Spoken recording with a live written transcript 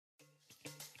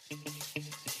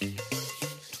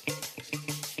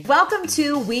Welcome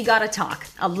to We Gotta Talk,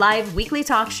 a live weekly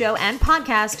talk show and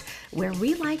podcast where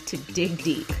we like to dig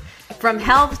deep. From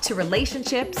health to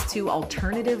relationships to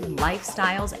alternative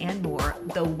lifestyles and more,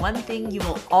 the one thing you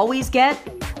will always get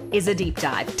is a deep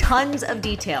dive. Tons of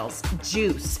details,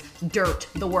 juice, dirt,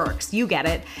 the works. You get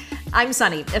it. I'm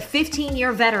Sunny, a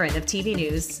 15-year veteran of TV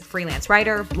news, freelance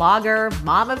writer, blogger,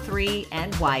 mom of three,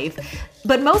 and wife.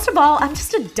 But most of all, I'm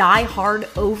just a die-hard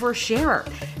oversharer.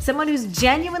 Someone who's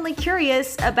genuinely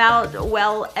curious about,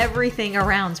 well, everything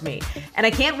around me. And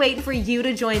I can't wait for you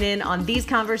to join in on these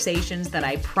conversations that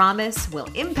I promise will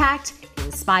impact,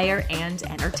 inspire, and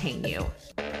entertain you.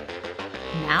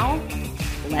 Now,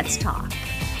 let's talk.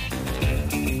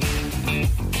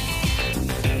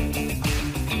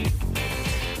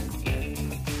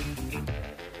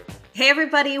 Hey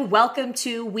everybody, welcome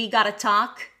to We Gotta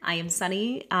Talk. I am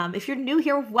Sunny. If you're new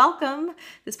here, welcome.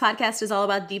 This podcast is all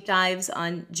about deep dives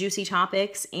on juicy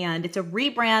topics, and it's a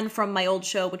rebrand from my old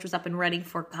show, which was up and running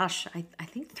for, I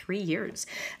think 3 years,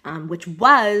 which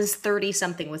was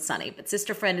 30-something with Sunny. But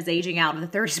Sister Friend is aging out of the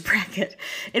 30s bracket.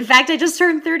 In fact, I just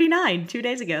turned 39 2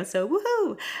 days ago, so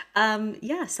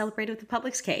woohoo! Celebrated with a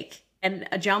Publix cake and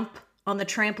a jump on the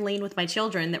trampoline with my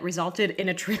children that resulted in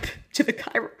a trip to the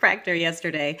chiropractor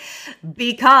yesterday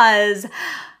because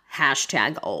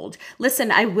 #old.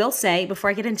 Listen, I will say before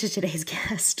I get into today's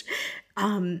guest,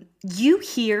 you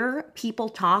hear people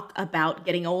talk about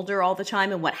getting older all the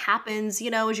time and what happens,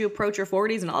 as you approach your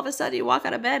 40s and all of a sudden you walk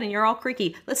out of bed and you're all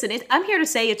creaky. Listen, I'm here to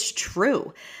say it's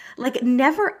true. Like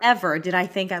never ever did I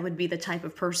think I would be the type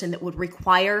of person that would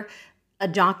require a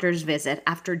doctor's visit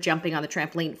after jumping on the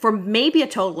trampoline for maybe a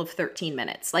total of 13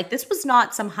 minutes. Like this was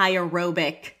not some high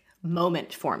aerobic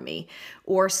moment for me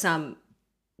or some,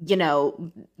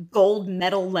 gold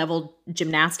medal level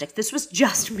gymnastics. This was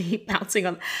just me bouncing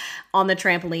on the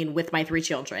trampoline with my 3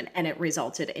 children. And it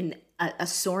resulted in a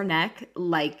sore neck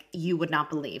like you would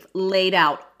not believe. Laid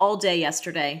out all day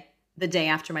yesterday, the day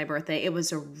after my birthday. It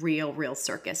was a real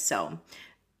circus. So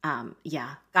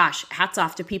hats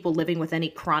off to people living with any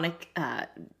chronic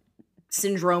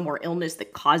syndrome or illness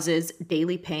that causes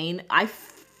daily pain. I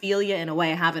feel you in a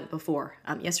way I haven't before.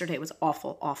 Yesterday was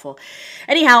awful.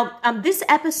 Anyhow, this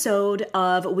episode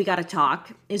of We Gotta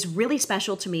Talk is really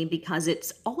special to me because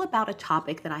it's all about a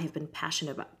topic that I have been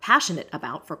passionate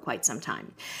about for quite some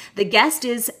time. The guest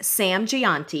is Sam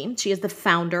Jayanti. She is the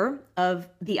founder of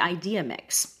the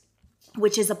Ideamix,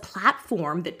 which is a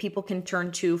platform that people can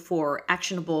turn to for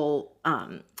actionable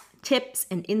tips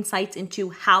and insights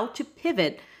into how to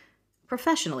pivot,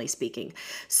 professionally speaking.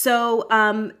 So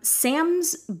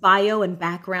Sam's bio and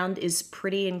background is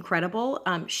pretty incredible.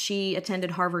 She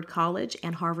attended Harvard College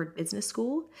and Harvard Business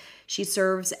School. She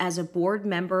serves as a board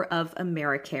member of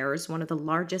AmeriCares, one of the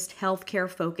largest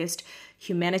healthcare-focused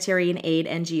humanitarian aid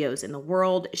NGOs in the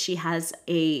world. She has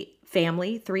a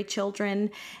family, 3 children,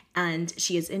 and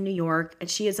she is in New York. And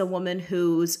she is a woman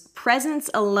whose presence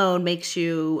alone makes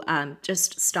you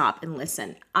just stop and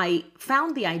listen. I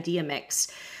found the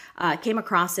Ideamix, came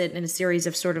across it in a series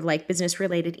of sort of like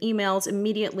business-related emails,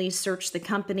 immediately searched the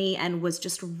company and was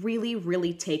just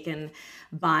really taken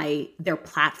by their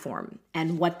platform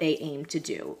and what they aim to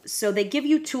do. So they give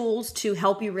you tools to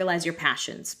help you realize your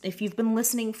passions. If you've been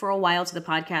listening for a while to the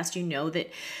podcast, you know that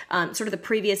sort of the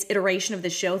previous iteration of the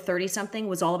show, 30-something,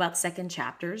 was all about second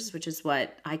chapters, which is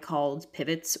what I called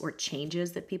pivots or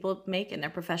changes that people make in their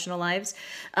professional lives.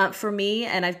 For me,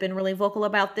 and I've been really vocal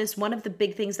about this, one of the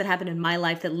big things that happened in my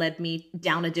life that led me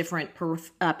down a different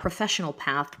professional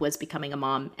path was becoming a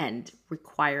mom and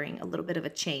requiring a little bit of a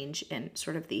change in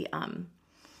sort of the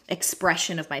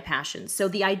expression of my passions. So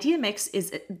the Ideamix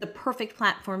is the perfect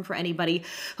platform for anybody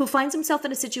who finds himself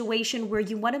in a situation where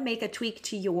you want to make a tweak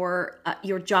to your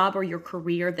job or your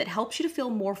career that helps you to feel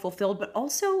more fulfilled, but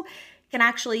also can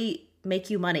actually make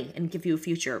you money and give you a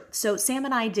future. So Sam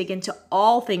and I dig into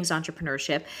all things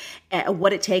entrepreneurship,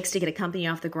 what it takes to get a company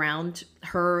off the ground,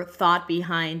 her thought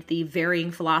behind the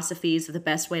varying philosophies of the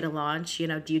best way to launch.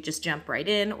 Do you just jump right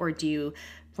in or do you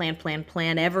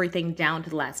plan everything down to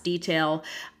the last detail?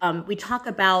 We talk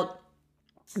about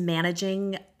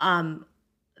managing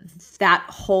that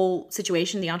whole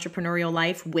situation, the entrepreneurial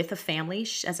life with a family.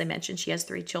 As I mentioned, she has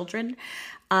 3 children.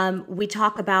 We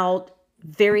talk about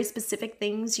very specific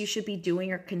things you should be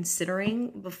doing or considering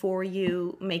before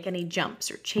you make any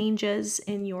jumps or changes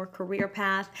in your career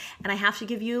path. And I have to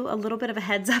give you a little bit of a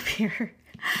heads up here.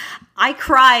 I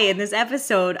cry in this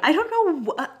episode. I don't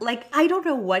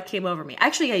know what came over me.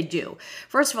 Actually, I do.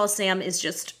 First of all, Sam is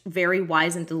just very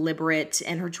wise and deliberate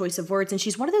in her choice of words. And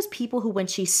she's one of those people who, when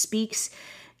she speaks,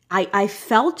 I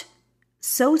felt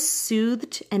so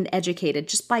soothed and educated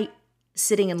just by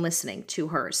sitting and listening to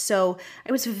her. So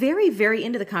I was very, very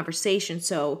into the conversation.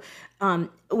 So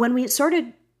when we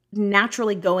started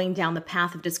naturally going down the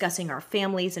path of discussing our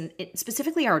families and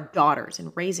specifically our daughters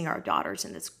and raising our daughters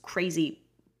in this crazy,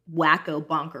 wacko,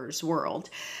 bonkers world,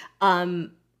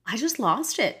 I just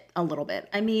lost it a little bit.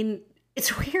 I mean,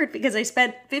 it's weird because I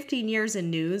spent 15 years in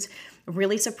news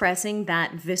really suppressing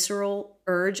that visceral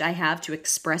urge I have to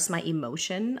express my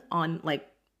emotion on like,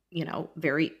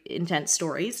 very intense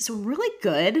stories. So I'm really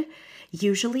good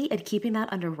usually at keeping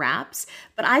that under wraps,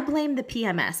 but I blame the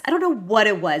PMS. I don't know what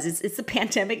it was. It's the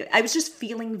pandemic. I was just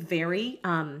feeling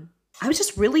I was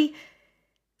just really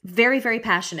very, very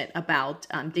passionate about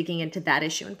digging into that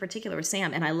issue in particular with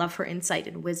Sam. And I love her insight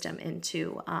and wisdom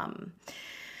into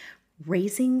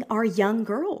raising our young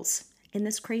girls in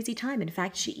this crazy time. In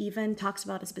fact, she even talks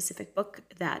about a specific book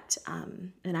that,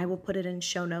 and I will put it in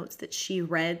show notes, that she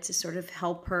read to sort of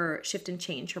help her shift and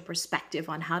change her perspective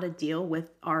on how to deal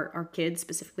with our kids,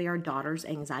 specifically our daughters'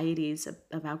 anxieties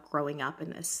about growing up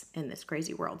in this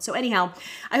crazy world. So anyhow,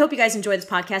 I hope you guys enjoy this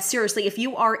podcast. Seriously, if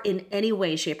you are in any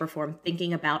way, shape, or form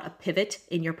thinking about a pivot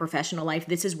in your professional life,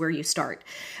 this is where you start.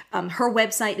 Her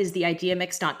website is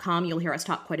theideamix.com. You'll hear us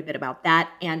talk quite a bit about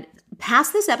that. And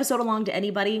pass this episode along to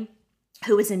anybody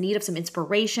who is in need of some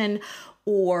inspiration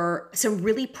or some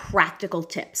really practical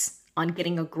tips on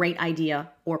getting a great idea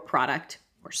or product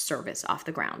or service off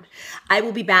the ground. I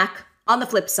will be back on the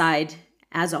flip side,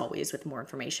 as always, with more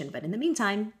information. But in the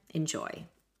meantime, enjoy.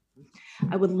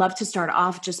 I would love to start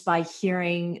off just by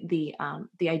hearing the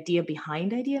idea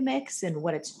behind Ideamix and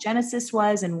what its genesis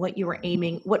was and what you were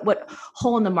aiming, what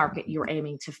hole in the market you were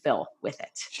aiming to fill with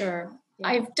it. Sure. Yeah.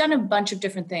 I've done a bunch of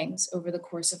different things over the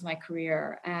course of my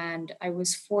career, and I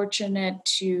was fortunate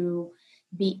to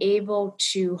be able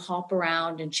to hop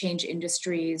around and change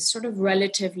industries sort of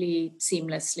relatively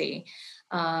seamlessly.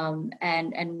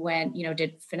 And went,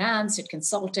 did finance, did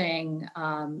consulting,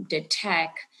 did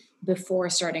tech before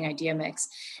starting Ideamix.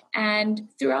 And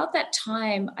throughout that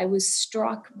time, I was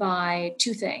struck by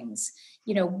two things.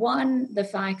 One, the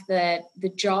fact that the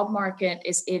job market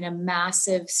is in a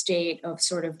massive state of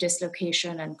sort of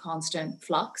dislocation and constant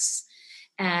flux.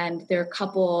 And there are a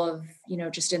couple of,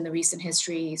 just in the recent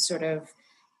history, sort of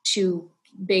two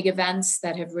big events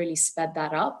that have really sped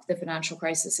that up: the financial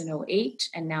crisis in '08,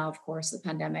 and now, of course, the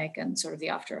pandemic and sort of the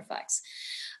after effects.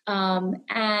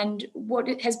 And what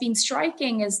it has been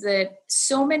striking is that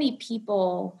so many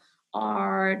people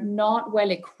are not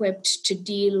well equipped to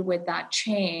deal with that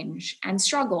change and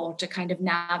struggle to kind of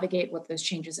navigate what those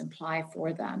changes imply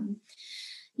for them.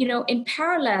 In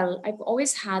parallel, I've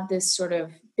always had this sort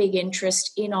of big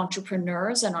interest in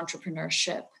entrepreneurs and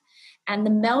entrepreneurship. And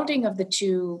the melding of the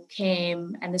two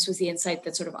came, and this was the insight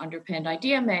that sort of underpinned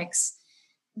Ideamix,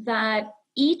 that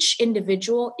each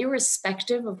individual,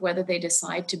 irrespective of whether they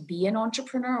decide to be an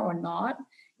entrepreneur or not,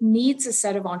 needs a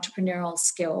set of entrepreneurial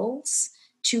skills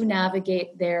to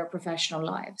navigate their professional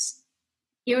lives,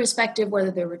 irrespective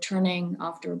whether they're returning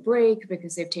after a break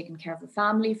because they've taken care of a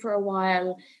family for a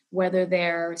while, whether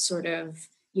they're sort of,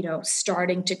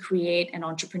 starting to create an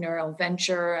entrepreneurial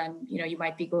venture and, you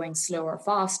might be going slow or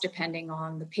fast depending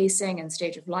on the pacing and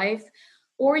stage of life,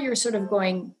 or you're sort of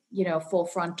going, full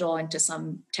frontal into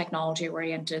some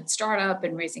technology-oriented startup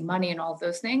and raising money and all of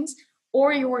those things,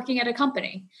 or you're working at a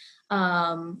company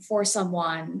for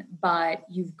someone, but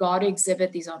you've got to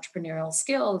exhibit these entrepreneurial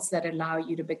skills that allow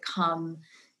you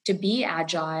to be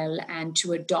agile and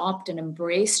to adopt and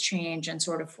embrace change and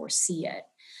sort of foresee it.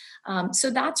 So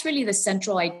that's really the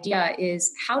central idea: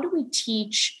 is how do we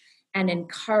teach and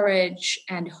encourage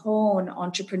and hone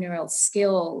entrepreneurial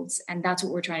skills? And that's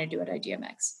what we're trying to do at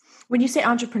Ideamix. When you say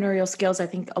entrepreneurial skills, I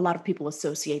think a lot of people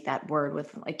associate that word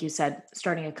with, like you said,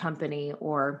 starting a company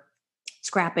or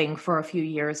scrapping for a few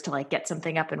years to like get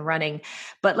something up and running.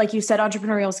 But like you said,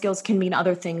 entrepreneurial skills can mean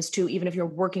other things too, even if you're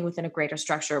working within a greater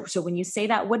structure. So when you say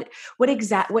that, what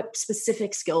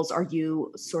specific skills are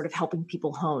you sort of helping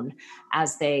people hone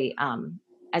as they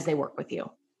work with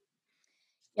you?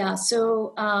 Yeah,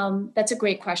 so that's a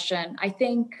great question. I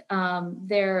think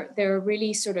there are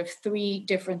really sort of three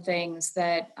different things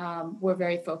that we're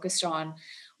very focused on.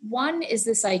 One is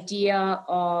this idea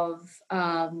of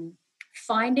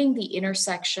finding the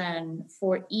intersection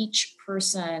for each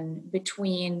person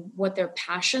between what their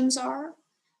passions are,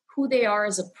 who they are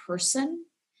as a person,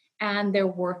 and their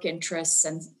work interests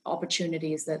and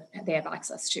opportunities that they have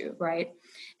access to, right?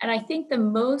 And I think the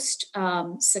most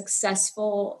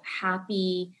successful,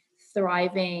 happy,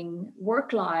 thriving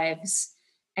work lives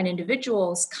and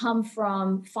individuals come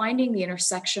from finding the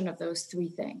intersection of those three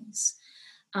things.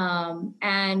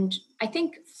 And I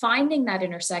think finding that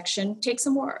intersection takes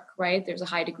some work, right? There's a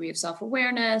high degree of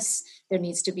self-awareness. There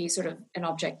needs to be sort of an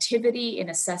objectivity in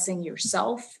assessing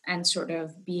yourself and sort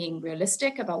of being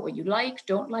realistic about what you like,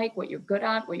 don't like, what you're good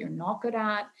at, what you're not good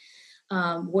at.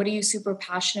 What are you super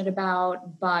passionate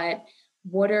about? But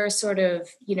what are sort of,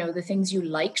 the things you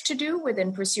like to do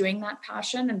within pursuing that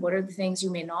passion? And what are the things you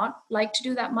may not like to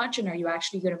do that much? And are you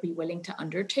actually going to be willing to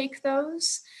undertake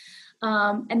those?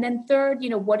 And then third,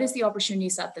 what is the opportunity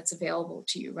set that's available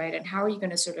to you, right? And how are you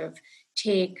going to sort of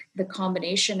take the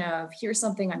combination of here's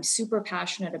something I'm super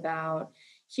passionate about,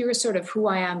 here's sort of who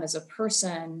I am as a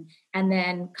person, and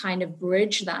then kind of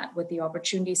bridge that with the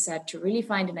opportunity set to really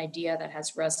find an idea that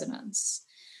has resonance.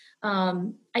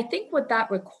 I think what that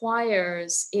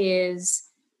requires is,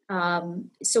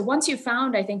 so once you've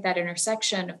found, I think, that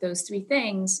intersection of those three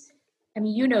things, I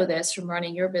mean, this from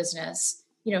running your business,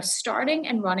 starting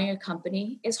and running a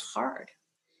company is hard.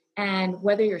 And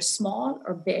whether you're small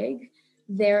or big,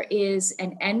 there is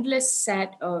an endless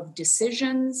set of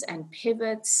decisions and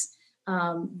pivots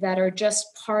that are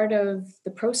just part of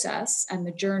the process and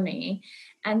the journey.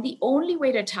 And the only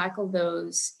way to tackle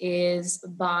those is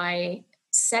by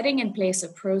setting in place a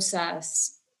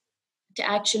process to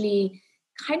actually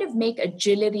kind of make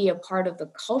agility a part of the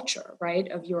culture, right,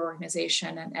 of your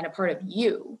organization and a part of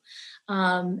you.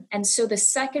 And so the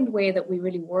second way that we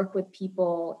really work with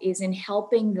people is in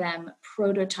helping them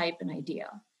prototype an idea.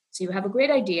 So you have a great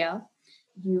idea.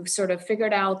 You've sort of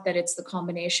figured out that it's the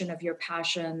combination of your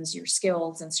passions, your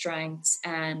skills and strengths,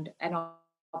 and an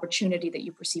opportunity that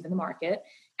you perceive in the market.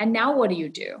 And now what do you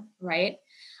do, right?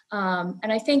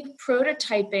 And I think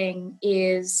prototyping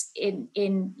is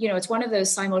it's one of those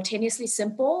simultaneously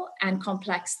simple and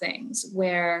complex things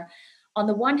where on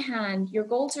the one hand, your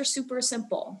goals are super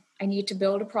simple. I need to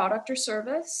build a product or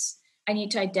service. I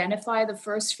need to identify the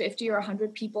first 50 or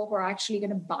 100 people who are actually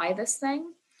going to buy this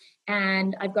thing.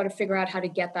 And I've got to figure out how to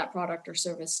get that product or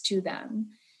service to them.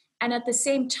 And at the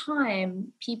same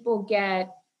time, people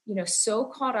get so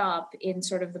caught up in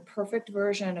sort of the perfect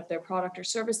version of their product or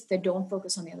service that they don't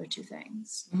focus on the other two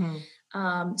things.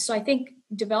 Mm-hmm. So I think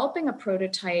developing a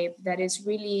prototype that is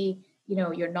really,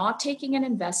 you're not taking an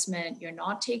investment, you're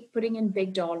not putting in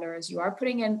big dollars, you are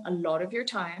putting in a lot of your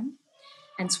time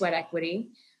and sweat equity,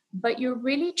 but you're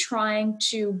really trying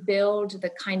to build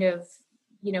the kind of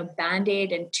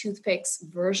Band-Aid and toothpicks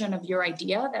version of your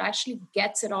idea that actually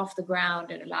gets it off the ground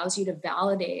and allows you to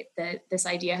validate that this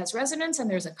idea has resonance and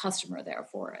there's a customer there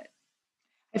for it.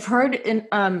 I've heard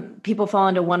people fall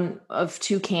into one of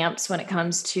two camps when it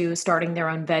comes to starting their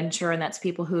own venture, and that's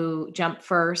people who jump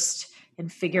first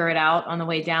and figure it out on the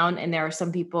way down. And there are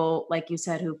some people, like you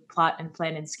said, who plot and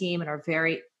plan and scheme and are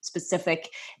very specific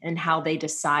in how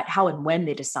and when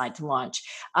they decide to launch.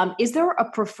 Is there a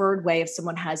preferred way if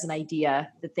someone has an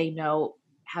idea that they know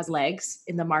has legs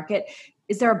in the market?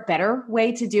 Is there a better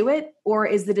way to do it? Or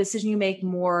is the decision you make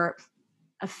more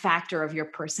a factor of your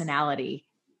personality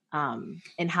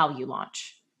in how you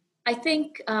launch? I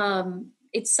think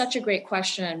it's such a great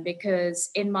question because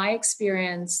in my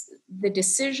experience, the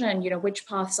decision, which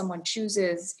path someone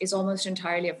chooses is almost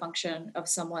entirely a function of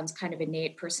someone's kind of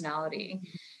innate personality.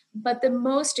 But the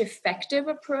most effective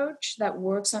approach that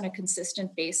works on a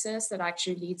consistent basis that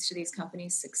actually leads to these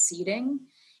companies succeeding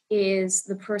is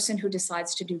the person who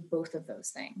decides to do both of those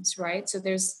things, right? So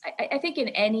I think in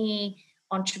any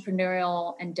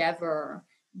entrepreneurial endeavor,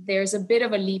 there's a bit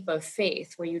of a leap of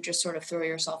faith where you just sort of throw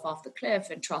yourself off the cliff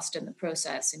and trust in the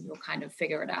process and you'll kind of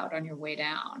figure it out on your way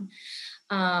down.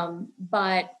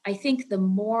 But I think the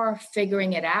more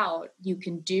figuring it out you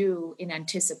can do in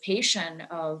anticipation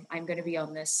of I'm going to be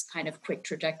on this kind of quick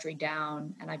trajectory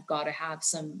down and I've got to have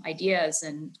some ideas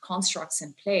and constructs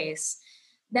in place,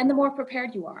 then the more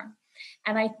prepared you are.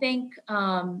 And I think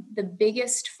the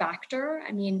biggest factor,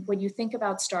 when you think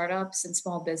about startups and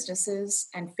small businesses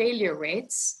and failure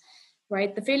rates,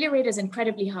 right? The failure rate is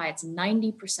incredibly high. It's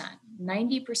 90%.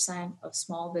 90% of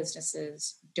small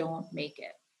businesses don't make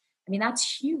it.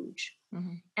 That's huge.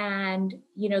 Mm-hmm. And,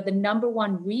 the number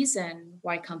one reason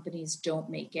why companies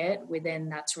don't make it within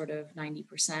that sort of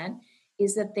 90%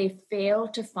 is that they fail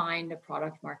to find a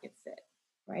product market fit,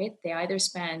 right? They either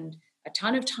spend a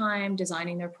ton of time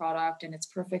designing their product and it's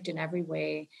perfect in every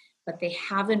way, but they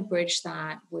haven't bridged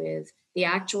that with the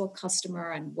actual customer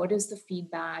and what is the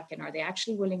feedback and are they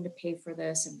actually willing to pay for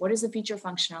this and what is the feature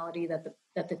functionality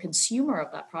that the consumer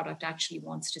of that product actually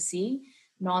wants to see,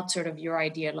 not sort of your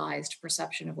idealized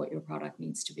perception of what your product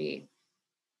needs to be.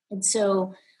 And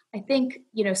so I think,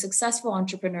 successful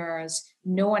entrepreneurs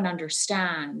know and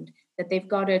understand that they've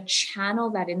got to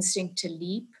channel that instinct to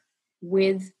leap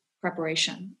with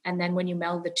preparation. And then when you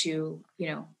meld the two,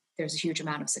 there's a huge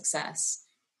amount of success.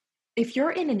 If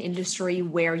you're in an industry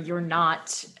where you're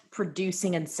not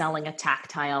producing and selling a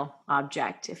tactile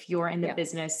object, if you're in the Yeah.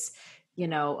 business,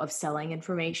 of selling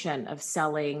information, of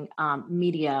selling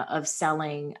media, of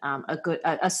selling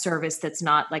a service that's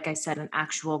not, like I said, an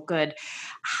actual good,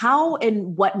 how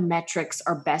and what metrics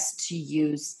are best to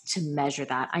use to measure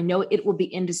that? I know it will be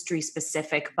industry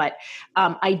specific, but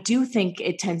I do think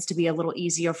it tends to be a little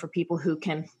easier for people who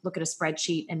can look at a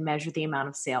spreadsheet and measure the amount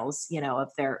of sales,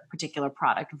 of their particular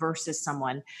product versus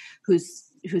someone who's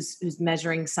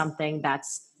measuring something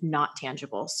that's not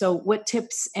tangible. So what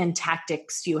tips and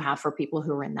tactics do you have for people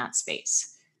who are in that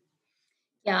space?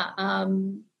 Yeah.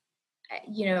 Kind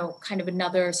of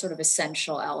another sort of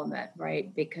essential element,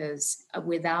 right? Because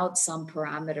without some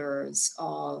parameters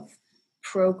of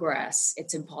progress,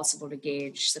 it's impossible to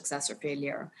gauge success or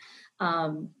failure.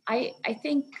 I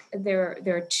think there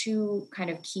are two kind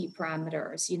of key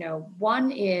parameters.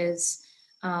 One is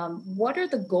what are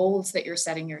the goals that you're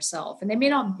setting yourself, and they may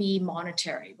not be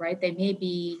monetary, right? They may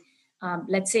be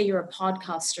let's say you're a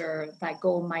podcaster, that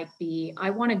goal might be, I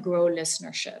want to grow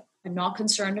listenership. I'm not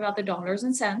concerned about the dollars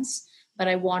and cents, but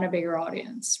I want a bigger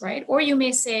audience, right? Or you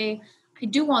may say, I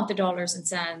do want the dollars and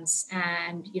cents,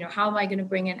 and how am I going to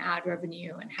bring in ad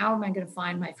revenue, and how am I going to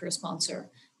find my first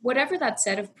sponsor? Whatever that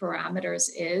set of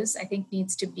parameters is, I think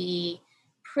needs to be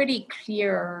pretty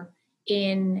clear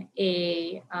in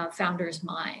a founder's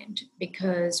mind,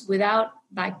 because without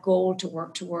that goal to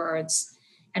work towards,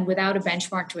 and without a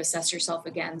benchmark to assess yourself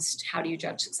against, how do you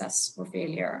judge success or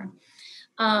failure?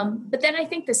 But then I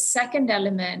think the second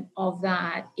element of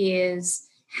that is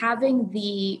having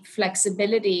the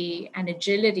flexibility and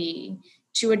agility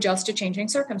to adjust to changing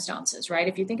circumstances, right?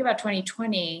 If you think about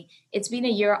 2020, it's been a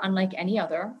year unlike any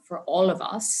other for all of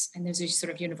us. And there's a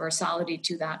sort of universality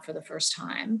to that for the first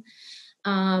time.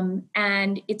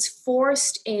 And it's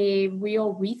forced a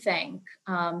real rethink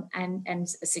and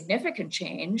a significant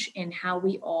change in how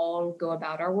we all go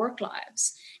about our work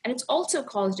lives. And it's also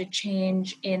caused a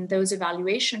change in those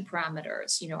evaluation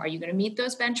parameters. Are you going to meet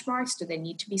those benchmarks? Do they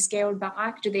need to be scaled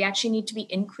back? Do they actually need to be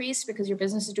increased because your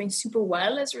business is doing super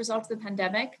well as a result of the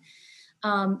pandemic?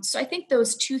 So I think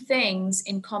those two things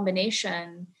in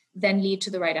combination then lead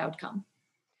to the right outcome.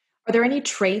 Are there any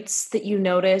traits that you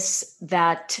notice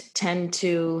that tend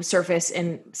to surface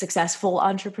in successful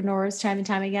entrepreneurs time and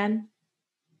time again?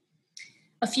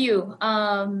 A few.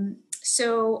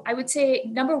 So I would say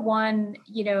number one,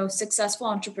 successful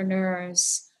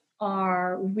entrepreneurs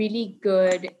are really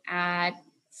good at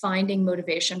finding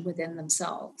motivation within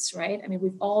themselves, right? I mean,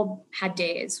 we've all had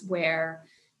days where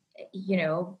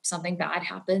something bad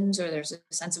happens, or there's a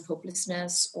sense of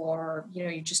hopelessness, or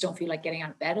you just don't feel like getting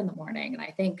out of bed in the morning. And I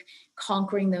think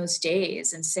conquering those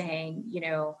days and saying,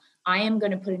 I am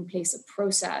going to put in place a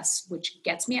process which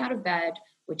gets me out of bed,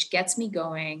 which gets me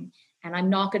going, and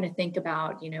I'm not going to think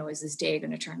about, is this day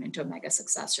going to turn into a mega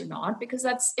success or not, because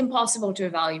that's impossible to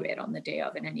evaluate on the day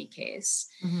of in any case.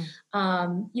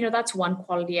 Mm-hmm. That's one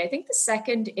quality. I think the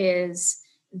second is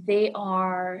they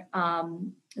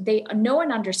know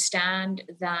and understand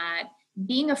that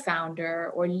being a founder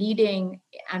or leading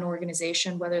an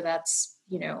organization, whether that's,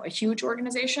 a huge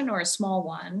organization or a small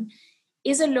one,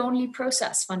 is a lonely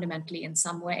process fundamentally in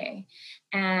some way.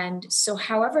 And so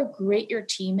however great your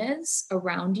team is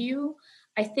around you,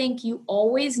 I think you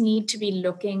always need to be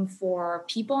looking for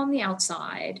people on the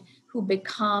outside who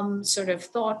become sort of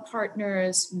thought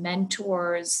partners,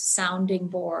 mentors, sounding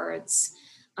boards,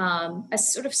 a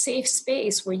sort of safe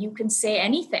space where you can say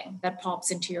anything that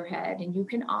pops into your head, and you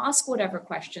can ask whatever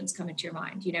questions come into your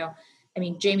mind.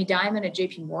 Jamie Dimon at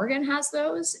JP Morgan has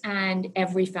those, and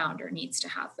every founder needs to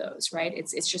have those, right?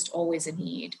 It's just always a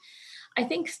need. I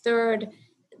think third,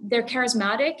 they're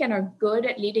charismatic and are good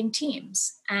at leading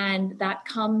teams. And that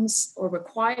comes or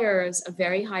requires a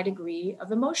very high degree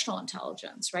of emotional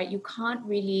intelligence, right? You can't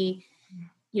really,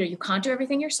 you can't do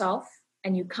everything yourself.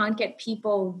 And you can't get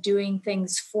people doing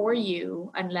things for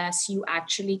you unless you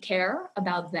actually care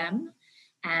about them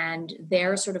and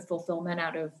their sort of fulfillment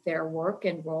out of their work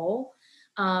and role.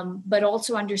 But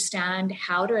also understand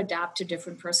how to adapt to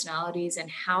different personalities and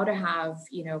how to have,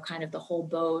 kind of the whole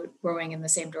boat rowing in the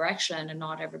same direction and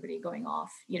not everybody going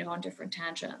off, on different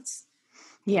tangents.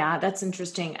 Yeah, that's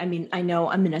interesting. I mean, I know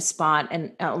I'm in a spot,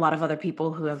 and a lot of other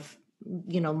people who have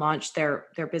launched their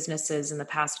businesses in the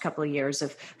past couple of years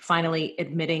of finally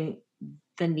admitting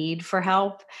the need for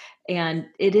help. And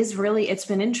it's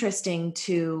been interesting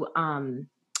to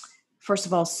first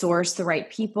of all source the right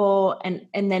people,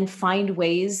 and then find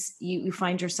ways you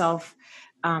find yourself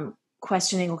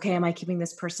questioning, okay, am I keeping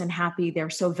this person happy? They're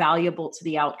so valuable to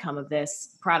the outcome of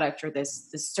this product or this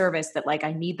service that like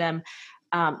I need them.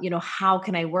 How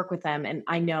can I work with them? And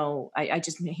I know I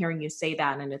just hearing you say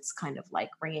that, and it's kind of like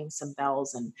ringing some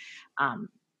bells. And um,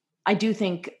 I do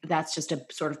think that's just a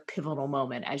sort of pivotal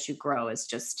moment as you grow, is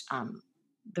just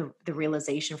the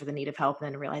realization for the need of help,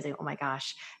 and then realizing, oh my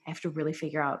gosh, I have to really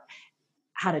figure out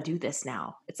how to do this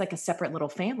now. It's like a separate little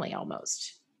family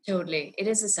almost. Totally. It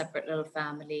is a separate little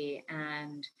family,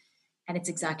 and it's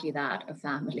exactly that, a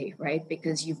family, right?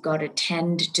 Because you've got to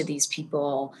tend to these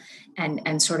people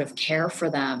and sort of care for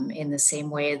them in the same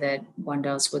way that one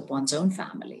does with one's own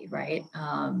family, right?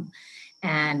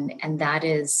 And that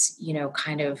is,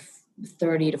 kind of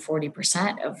 30 to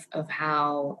 40% of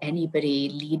how anybody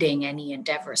leading any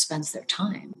endeavor spends their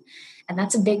time. And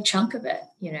that's a big chunk of it.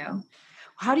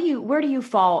 Where do you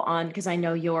fall on, because I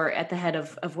know you're at the head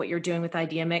of what you're doing with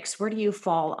Ideamix, where do you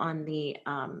fall on the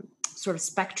sort of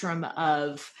spectrum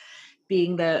of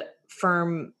being the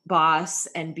firm boss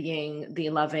and being the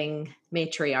loving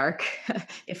matriarch,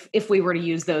 if we were to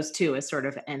use those two as sort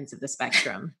of ends of the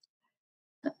spectrum?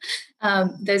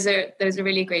 Those are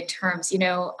really great terms.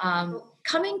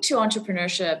 Coming to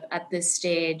entrepreneurship at this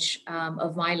stage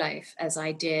of my life, as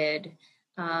I did,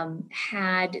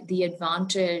 had the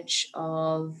advantage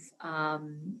of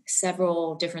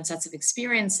several different sets of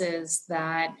experiences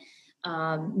that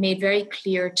made very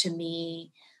clear to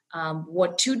me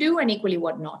what to do and equally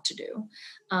what not to do.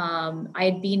 I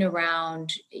had been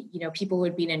around, people who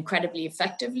had been incredibly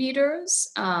effective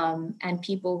leaders, and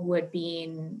people who had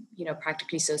been,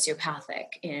 practically sociopathic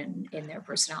in their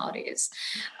personalities.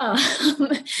 Um,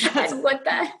 and what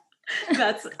that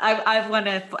I want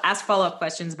to ask follow-up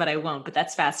questions, but I won't, but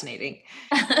that's fascinating.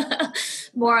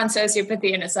 More on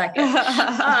sociopathy in a second.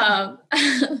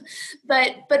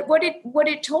 But what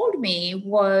it told me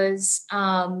was,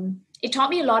 it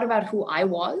taught me a lot about who I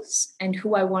was and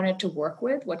who I wanted to work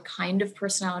with, what kind of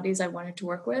personalities I wanted to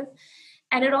work with.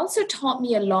 And it also taught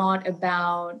me a lot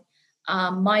about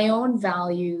my own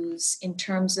values in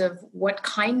terms of what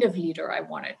kind of leader I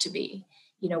wanted to be.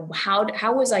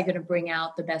 How was I going to bring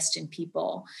out the best in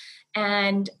people?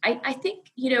 And I think,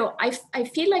 I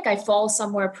feel like I fall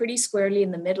somewhere pretty squarely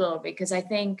in the middle, because I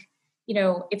think,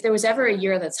 if there was ever a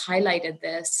year that's highlighted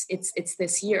this, it's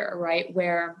this year, right?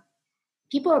 Where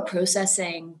people are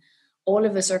processing all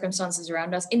of the circumstances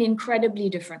around us in incredibly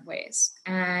different ways.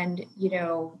 And,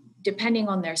 depending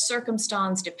on their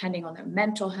circumstance, depending on their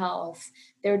mental health,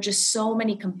 there are just so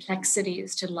many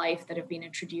complexities to life that have been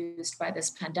introduced by this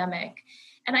pandemic.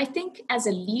 And I think as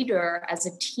a leader, as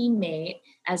a teammate,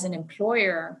 as an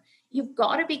employer, you've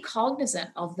got to be cognizant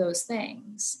of those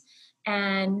things.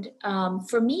 And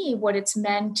for me, what it's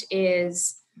meant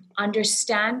is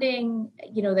understanding,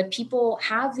 that people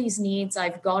have these needs.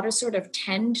 I've got to sort of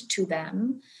tend to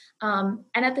them. And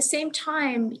at the same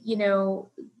time,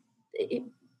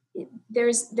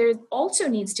 there also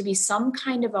needs to be some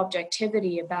kind of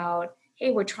objectivity about,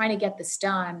 hey, we're trying to get this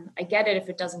done. I get it if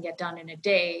it doesn't get done in a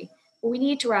day, but we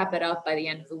need to wrap it up by the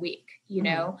end of the week,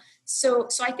 So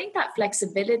I think that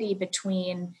flexibility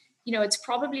between, it's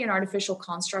probably an artificial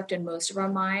construct in most of our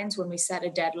minds when we set a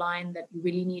deadline that we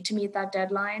really need to meet that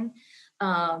deadline.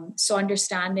 So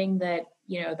understanding that,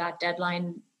 that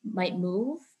deadline might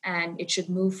move, and it should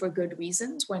move for good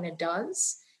reasons when it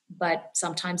does, but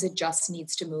sometimes it just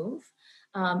needs to move.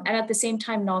 And at the same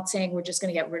time, not saying we're just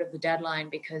going to get rid of the deadline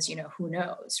because, who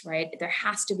knows, right? There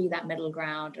has to be that middle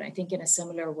ground. And I think in a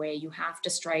similar way, you have to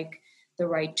strike the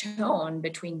right tone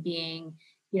between being,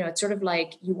 it's sort of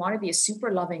like you want to be a super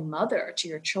loving mother to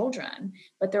your children,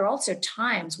 but there are also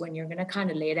times when you're going to kind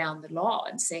of lay down the law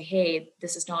and say, hey,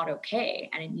 this is not okay,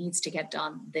 and it needs to get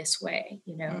done this way,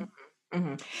 Mm-hmm.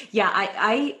 Mm-hmm. Yeah,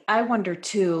 I wonder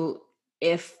too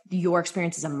if your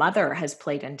experience as a mother has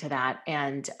played into that.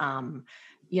 And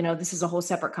this is a whole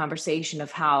separate conversation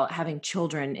of how having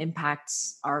children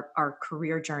impacts our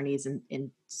career journeys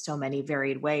in so many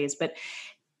varied ways. But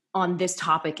on this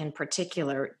topic in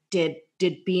particular, did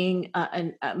being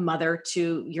a mother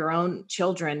to your own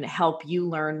children help you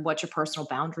learn what your personal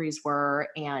boundaries were,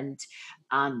 and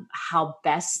how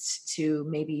best to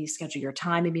maybe schedule your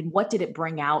time? I mean, what did it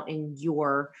bring out in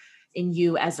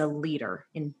you as a leader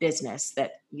in business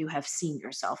that you have seen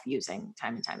yourself using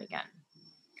time and time again?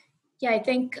 Yeah, I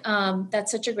think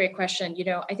that's such a great question.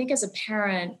 I think as a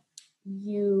parent,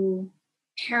 you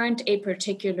parent a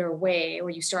particular way, or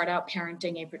you start out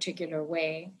parenting a particular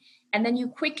way, and then you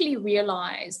quickly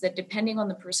realize that depending on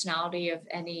the personality of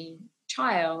any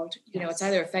child, it's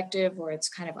either effective or it's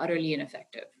kind of utterly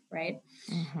ineffective, right?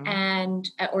 Mm-hmm. And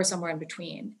or somewhere in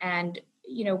between. And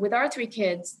with our three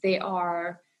kids, they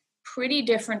are pretty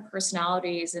different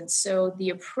personalities. And so the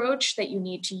approach that you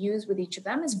need to use with each of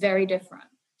them is very different.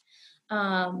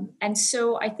 And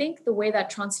so I think the way that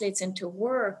translates into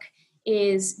work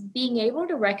is being able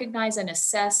to recognize and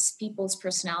assess people's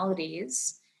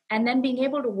personalities and then being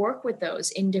able to work with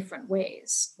those in different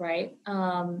ways, right?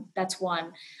 That's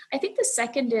one. I think the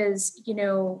second is,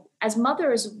 as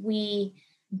mothers, we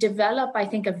develop, I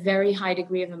think, a very high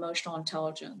degree of emotional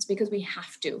intelligence because we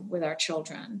have to with our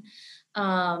children.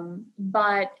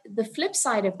 But the flip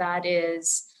side of that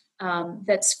is,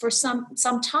 that's for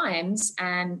sometimes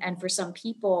and for some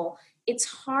people, it's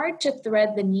hard to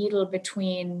thread the needle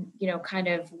between, kind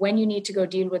of when you need to go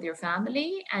deal with your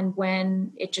family and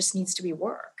when it just needs to be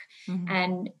work. Mm-hmm.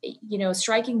 And,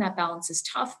 striking that balance is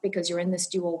tough because you're in this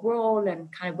dual role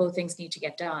and kind of both things need to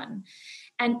get done.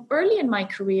 And early in my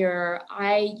career,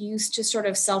 I used to sort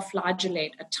of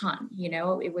self-flagellate a ton.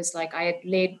 It was like I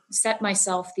had set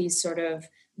myself these sort of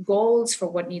goals for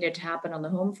what needed to happen on the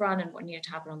home front and what needed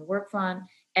to happen on the work front.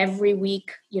 Every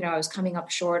week, I was coming up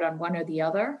short on one or the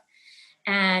other.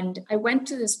 And I went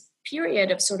to this period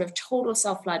of sort of total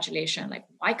self-flagellation, like,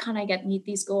 why can't I meet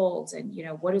these goals? And,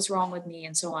 what is wrong with me?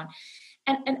 And so on.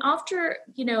 And after,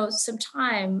 some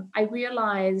time, I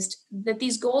realized that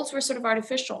these goals were sort of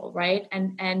artificial, right?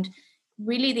 And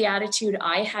really the attitude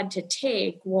I had to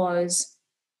take was,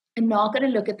 I'm not going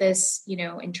to look at this,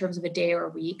 in terms of a day or a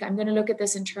week. I'm going to look at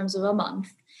this in terms of a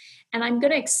month. And I'm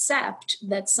going to accept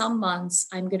that some months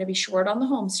I'm going to be short on the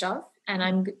home stuff.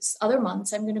 And other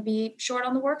months I'm going to be short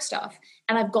on the work stuff.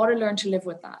 And I've got to learn to live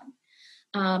with that.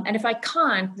 And if I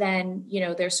can't, then,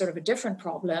 there's sort of a different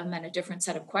problem and a different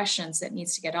set of questions that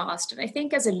needs to get asked. And I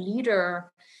think as a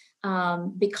leader,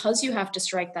 because you have to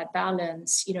strike that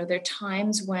balance, there are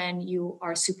times when you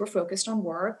are super focused on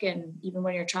work. And even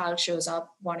when your child shows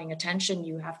up wanting attention,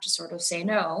 you have to sort of say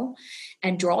no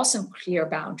and draw some clear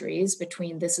boundaries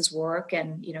between this is work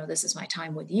and, this is my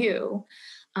time with you.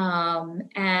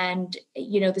 And,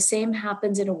 the same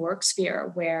happens in a work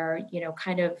sphere where,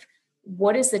 kind of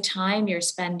what is the time you're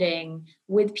spending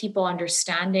with people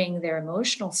understanding their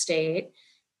emotional state?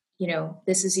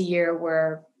 This is a year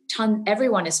where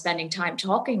everyone is spending time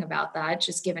talking about that,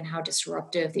 just given how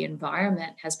disruptive the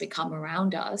environment has become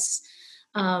around us.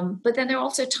 But then there are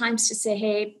also times to say,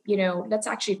 hey, let's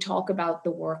actually talk about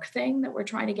the work thing that we're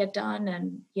trying to get done.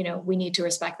 And, we need to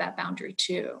respect that boundary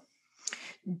too.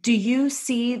 Do you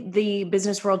see the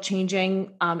business world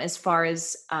changing as far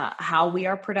as how we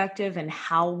are productive and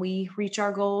how we reach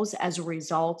our goals as a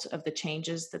result of the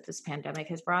changes that this pandemic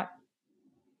has brought?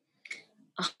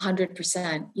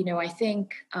 100%. I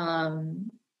think,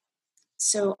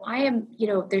 so I am,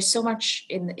 there's so much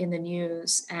in the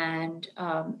news and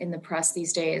in the press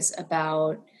these days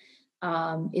about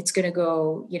it's going to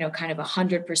go, kind of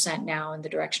 100% now in the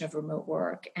direction of remote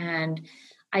work. And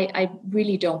I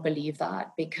really don't believe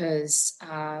that because,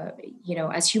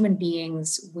 as human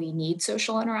beings, we need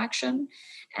social interaction.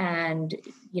 And,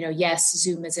 yes,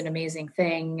 Zoom is an amazing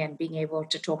thing and being able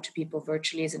to talk to people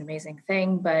virtually is an amazing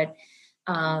thing. But,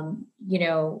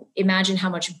 imagine how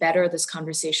much better this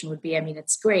conversation would be. I mean,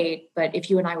 it's great, but if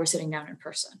you and I were sitting down in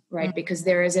person, right? Mm-hmm. Because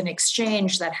there is an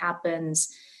exchange that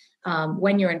happens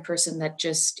when you're in person that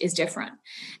just is different.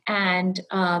 And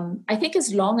I think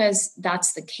as long as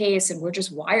that's the case and we're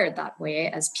just wired that way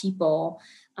as people,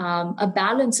 a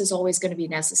balance is always going to be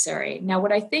necessary. Now,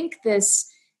 what I think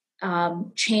this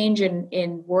change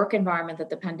in work environment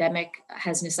that the pandemic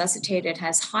has necessitated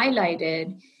has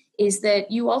highlighted is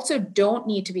that you also don't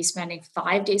need to be spending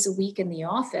 5 days a week in the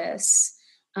office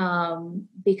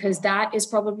because that is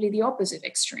probably the opposite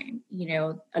extreme.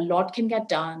 A lot can get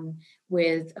done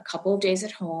with a couple of days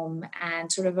at home and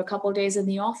sort of a couple of days in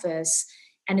the office.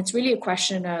 And it's really a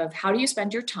question of how do you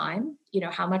spend your time?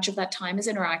 How much of that time is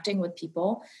interacting with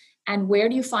people? And where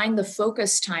do you find the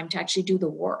focus time to actually do the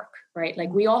work, right?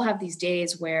 Like we all have these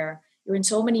days where you're in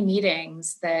so many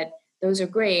meetings that those are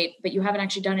great, but you haven't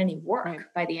actually done any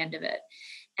work by the end of it.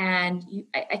 And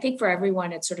I think for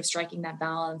everyone, it's sort of striking that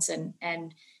balance. And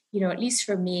at least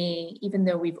for me, even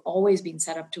though we've always been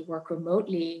set up to work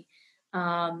remotely,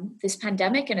 this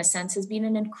pandemic, in a sense, has been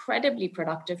an incredibly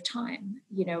productive time,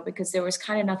 because there was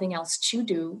kind of nothing else to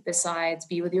do besides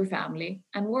be with your family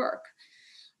and work.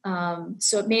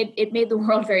 So it made the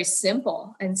world very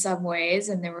simple in some ways,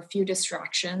 and there were few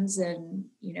distractions, and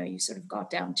you sort of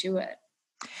got down to it.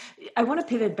 I want to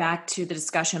pivot back to the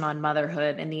discussion on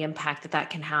motherhood and the impact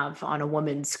that can have on a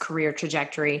woman's career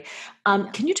trajectory.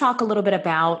 Can you talk a little bit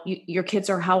about your kids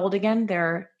are how old again?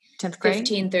 They're 10th grade?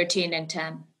 15, 13, and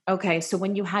 10. Okay. So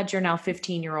when you had your now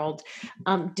 15-year-old,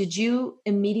 did you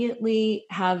immediately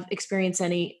have experienced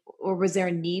any or was there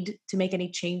a need to make any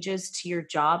changes to your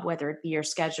job, whether it be your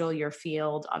schedule, your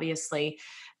field? Obviously,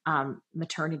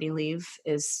 maternity leave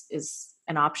is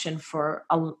an option for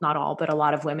not all, but a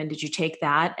lot of women. Did you take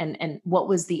that? And what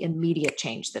was the immediate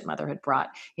change that motherhood brought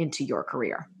into your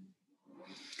career?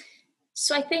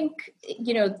 So I think,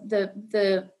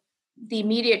 the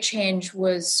immediate change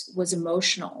was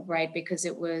emotional, right? Because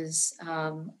it was,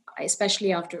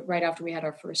 especially right after we had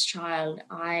our first child,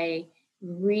 I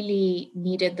really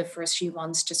needed the first few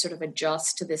months to sort of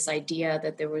adjust to this idea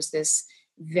that there was this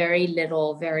very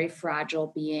little, very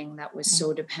fragile being that was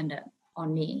so dependent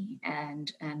on me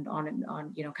and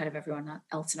on kind of everyone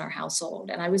else in our household.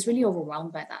 And I was really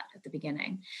overwhelmed by that at the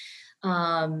beginning.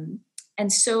 Um,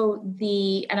 and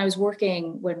I was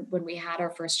working when we had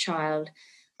our first child,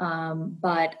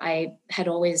 but I had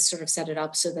always sort of set it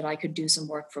up so that I could do some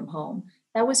work from home.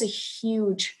 That was a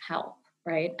huge help,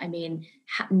 right? I mean,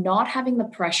 not having the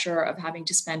pressure of having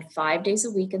to spend 5 days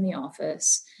a week in the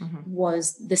office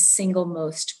was the single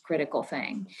most critical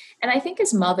thing. And I think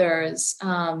as mothers,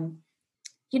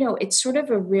 it's sort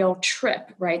of a real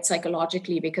trip, right?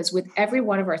 Psychologically, because with every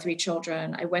one of our three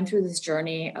children, I went through this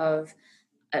journey of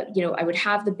I would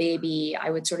have the baby, I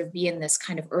would sort of be in this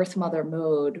kind of earth mother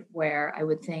mode where I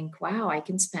would think, wow, I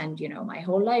can spend, my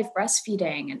whole life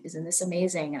breastfeeding, and isn't this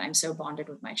amazing? And I'm so bonded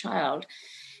with my child.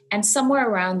 And somewhere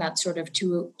around that sort of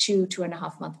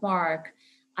 2.5 month mark,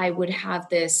 I would have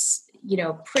this,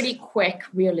 pretty quick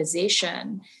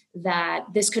realization that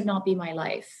this could not be my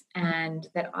life and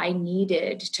that I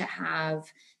needed to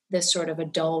have the sort of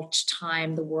adult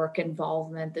time, the work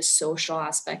involvement, the social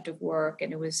aspect of work.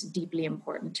 And it was deeply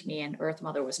important to me, and Earth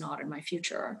Mother was not in my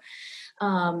future.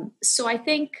 So I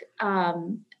think, I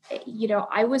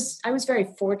was very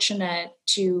fortunate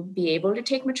to be able to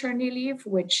take maternity leave,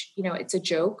 which, it's a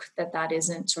joke that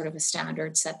isn't sort of a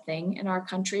standard set thing in our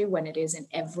country when it is in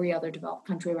every other developed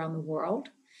country around the world.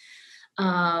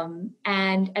 And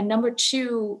number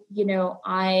two,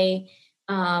 I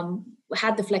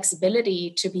had the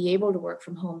flexibility to be able to work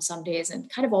from home some days, and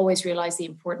kind of always realized the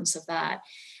importance of that.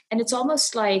 And it's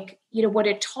almost like, what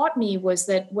it taught me was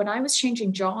that when I was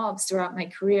changing jobs throughout my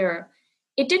career,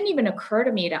 it didn't even occur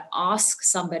to me to ask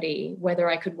somebody whether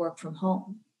I could work from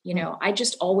home. I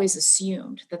just always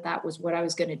assumed that was what I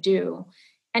was going to do.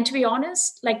 And to be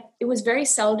honest, like, it was very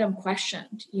seldom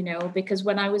questioned, because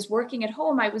when I was working at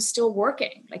home, I was still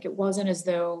working. Like, it wasn't as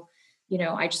though,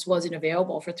 I just wasn't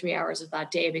available for 3 hours of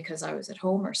that day because I was at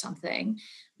home or something.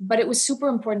 But it was super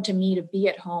important to me to be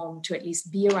at home, to at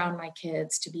least be around my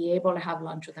kids, to be able to have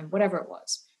lunch with them, whatever it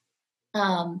was.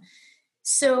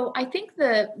 So I think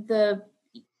the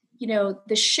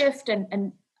shift,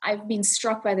 and I've been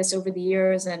struck by this over the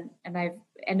years, and I've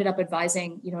ended up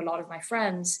advising, a lot of my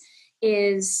friends,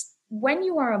 is when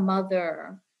you are a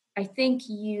mother, I think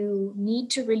you need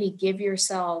to really give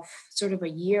yourself sort of a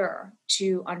year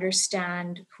to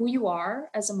understand who you are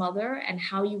as a mother and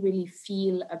how you really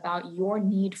feel about your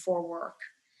need for work.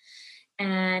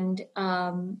 And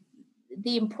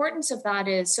the importance of that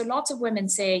is, so lots of women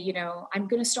say, I'm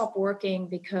going to stop working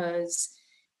because,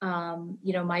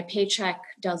 my paycheck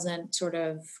doesn't sort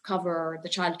of cover the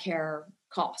childcare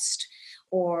cost.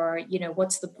 Or,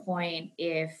 what's the point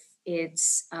if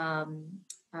it's,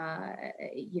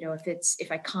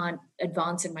 if I can't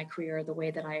advance in my career the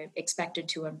way that I expected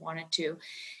to and wanted to.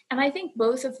 And I think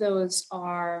both of those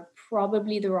are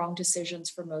probably the wrong decisions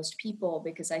for most people,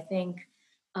 because I think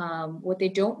what they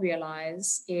don't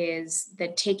realize is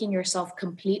that taking yourself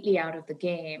completely out of the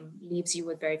game leaves you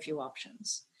with very few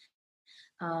options.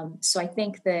 So I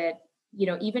think that,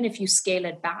 even if you scale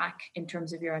it back in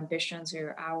terms of your ambitions or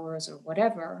your hours or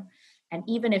whatever, and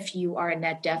even if you are a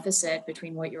net deficit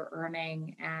between what you're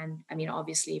earning, and I mean,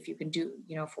 obviously, if you can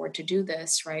afford to do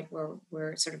this, right,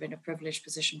 we're sort of in a privileged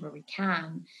position where we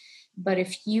can. But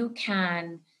if you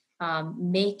can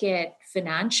make it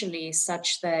financially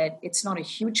such that it's not a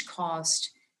huge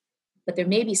cost, but there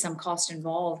may be some cost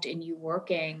involved in you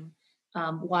working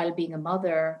while being a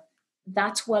mother,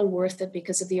 that's well worth it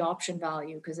because of the option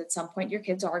value. Because at some point, your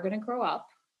kids are going to grow up.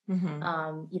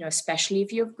 Especially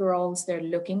if you have girls, they're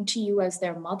looking to you as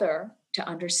their mother to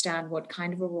understand what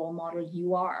kind of a role model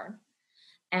you are.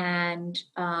 And,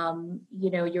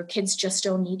 your kids just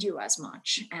don't need you as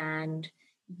much. And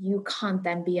you can't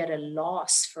then be at a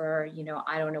loss for,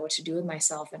 I don't know what to do with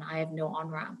myself, and I have no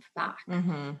on-ramp back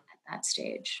at that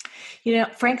stage.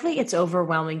 Frankly, it's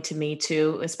overwhelming to me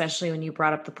too, especially when you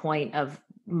brought up the point of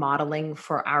modeling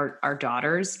for our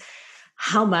daughters,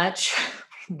 how much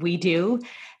we do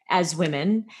as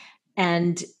women,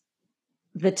 and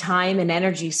the time and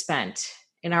energy spent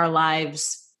in our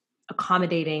lives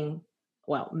accommodating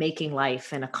making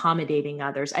life and accommodating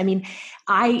others. I mean,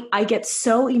 I get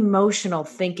so emotional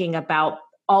thinking about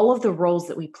all of the roles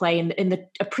that we play and the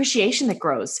appreciation that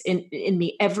grows in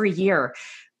me every year,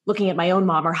 looking at my own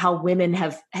mom or how women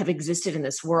have existed in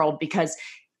this world, because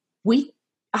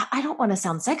I don't want to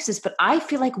sound sexist, but I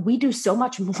feel like we do so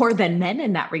much more than men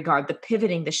in that regard. The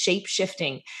pivoting, the shape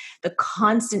shifting, the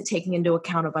constant taking into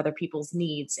account of other people's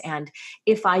needs. And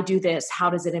if I do this, how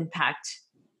does it impact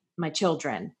my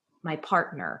children, my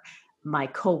partner, my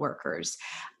coworkers?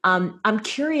 I'm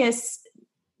curious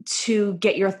to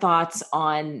get your thoughts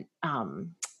on, I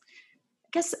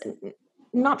guess,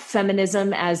 not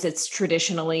feminism as it's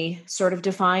traditionally sort of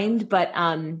defined, but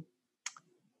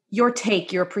your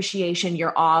take, your appreciation,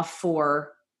 your awe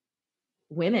for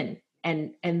women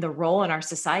and the role in our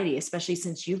society, especially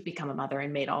since you've become a mother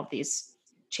and made all of these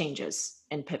changes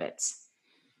and pivots.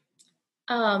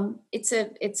 It's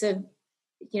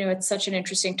it's such an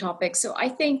interesting topic. So I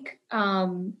think,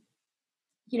 there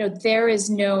is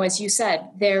as you said,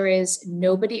 there is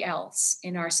nobody else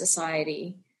in our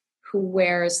society who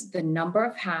wears the number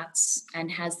of hats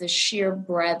and has the sheer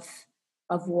breadth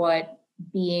of what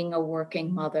being a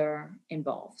working mother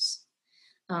involves.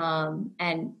 I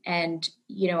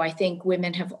think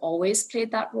women have always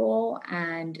played that role,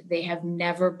 and they have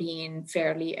never been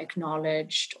fairly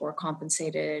acknowledged or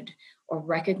compensated or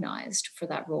recognized for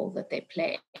that role that they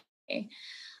play.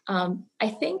 I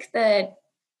think that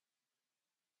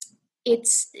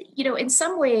it's, in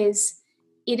some ways,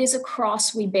 it is a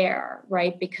cross we bear,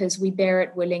 right? Because we bear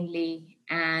it willingly,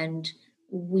 and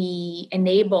we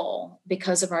enable,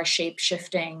 because of our shape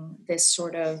shifting, this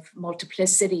sort of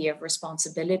multiplicity of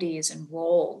responsibilities and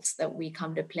roles that we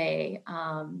come to play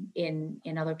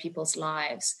in other people's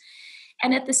lives.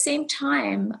 And at the same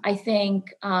time, I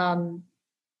think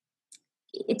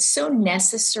it's so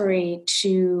necessary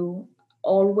to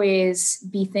always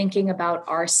be thinking about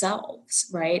ourselves,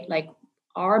 right? Like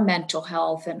our mental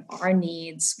health and our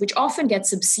needs, which often get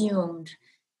subsumed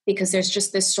because there's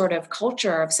just this sort of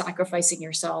culture of sacrificing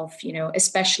yourself,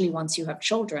 especially once you have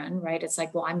children, right? It's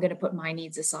like, well, I'm going to put my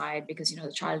needs aside because,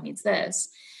 the child needs this.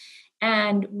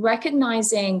 And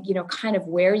recognizing, kind of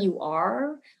where you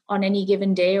are on any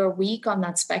given day or week on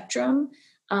that spectrum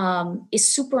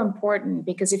is super important,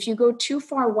 because if you go too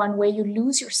far one way, you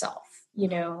lose yourself,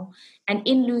 and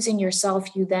in losing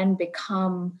yourself, you then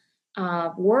become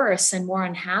worse and more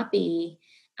unhappy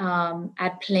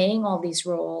at playing all these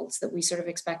roles that we sort of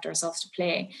expect ourselves to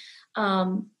play.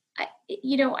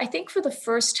 I think for the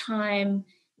first time,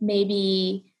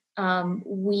 maybe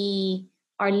we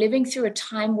are living through a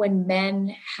time when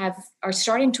men are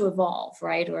starting to evolve,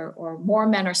 right? Or more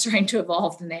men are starting to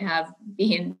evolve than they have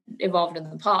been evolved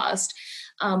in the past,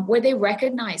 where they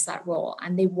recognize that role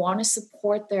and they want to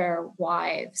support their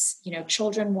wives.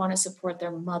 Children want to support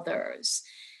their mothers.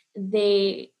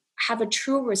 They have a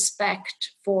true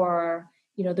respect for,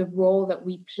 the role that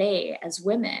we play as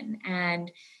women. And,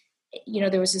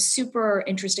 there was a super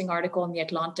interesting article in The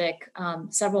Atlantic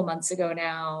several months ago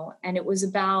now, and it was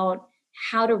about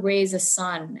how to raise a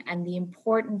son and the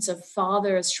importance of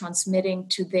fathers transmitting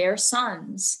to their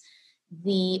sons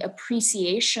the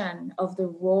appreciation of the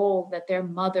role that their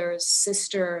mothers,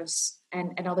 sisters,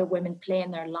 and other women play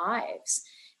in their lives,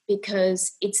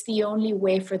 because it's the only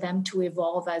way for them to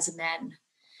evolve as men.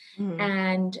 Mm-hmm.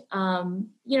 And,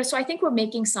 so I think we're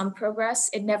making some progress.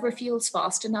 It never feels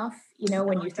fast enough,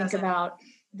 when you think about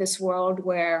this world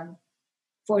where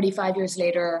 45 years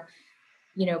later,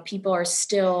 people are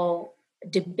still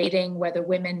debating whether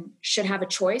women should have a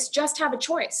choice, just have a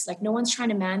choice. Like no one's trying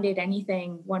to mandate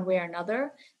anything one way or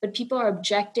another, but people are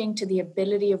objecting to the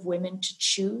ability of women to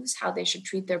choose how they should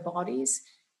treat their bodies.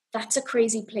 That's a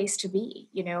crazy place to be,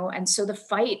 And so the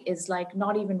fight is like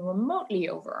not even remotely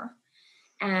over.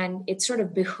 And it sort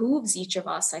of behooves each of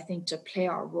us, I think, to play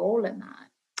our role in that.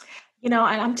 And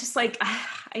I'm just like, I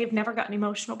have never gotten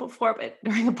emotional before, but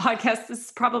during a podcast, this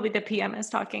is probably the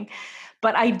PMS talking.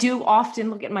 But I do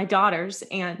often look at my daughters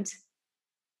and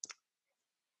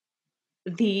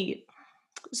the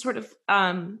sort of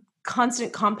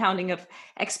constant compounding of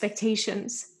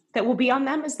expectations that will be on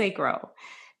them as they grow.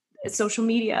 Social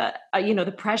media,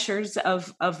 the pressures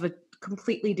of a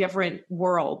completely different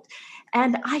world.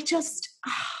 And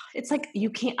it's like,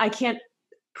 I can't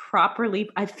properly,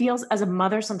 I feel as a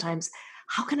mother sometimes,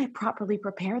 how can I properly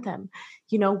prepare them?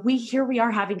 We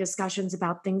are having discussions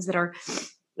about things that are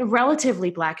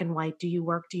relatively black and white. Do you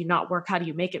work? Do you not work? How do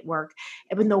you make it work?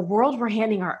 And in the world we're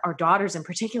handing our daughters in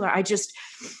particular, it just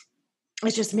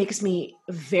makes me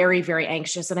very, very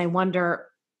anxious. And I wonder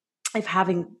if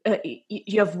having,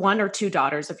 you have one or two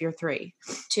daughters of your three?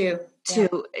 Two. Yeah.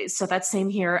 So that's same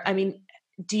here. I mean,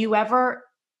 Do you ever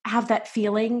have that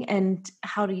feeling, and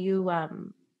how do you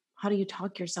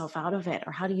talk yourself out of it,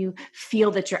 or how do you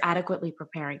feel that you're adequately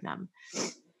preparing them?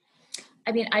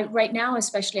 I mean, I right now,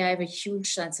 especially, I have a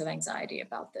huge sense of anxiety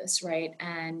about this, right?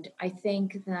 And I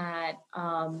think that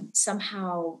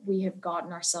somehow we have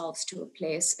gotten ourselves to a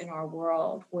place in our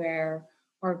world where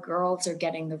our girls are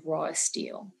getting the rawest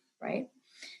deal, right?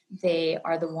 They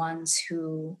are the ones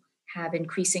who have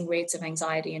increasing rates of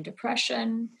anxiety and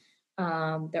depression. There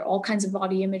are all kinds of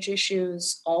body image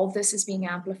issues. All of this is being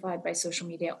amplified by social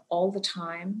media all the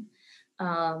time.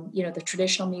 The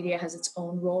traditional media has its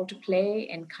own role to play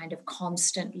in kind of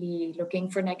constantly looking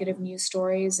for negative news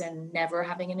stories and never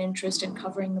having an interest in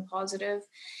covering the positive.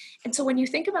 And so when you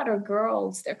think about our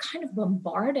girls, they're kind of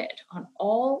bombarded on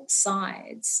all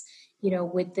sides,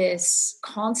 with this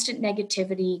constant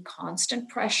negativity, constant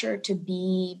pressure to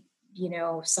be,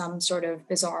 some sort of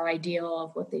bizarre ideal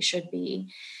of what they should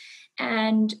be.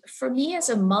 And for me as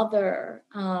a mother,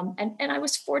 and I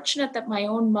was fortunate that my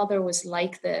own mother was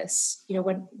like this,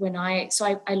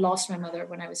 I lost my mother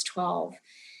when I was 12.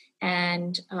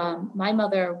 And my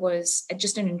mother was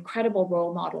just an incredible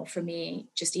role model for me,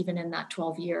 just even in that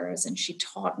 12 years. And she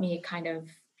taught me kind of,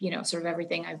 sort of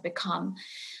everything I've become.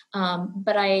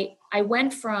 But I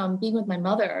went from being with my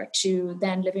mother to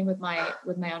then living with my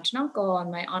aunt and uncle, and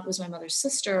my aunt was my mother's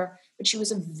sister, but she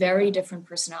was a very different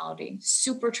personality,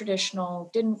 super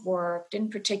traditional, didn't work, didn't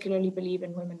particularly believe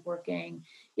in women working,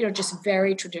 just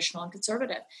very traditional and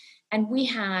conservative. And we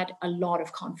had a lot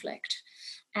of conflict.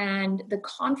 And the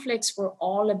conflicts were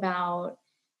all about,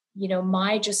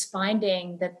 my just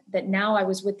finding that now I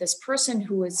was with this person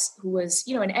who was,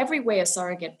 in every way a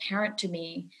surrogate parent to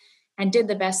me and did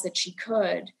the best that she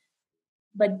could,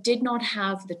 but did not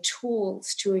have the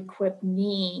tools to equip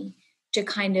me to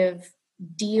kind of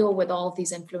deal with all of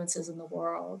these influences in the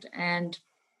world. And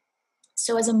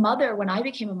so as a mother, when I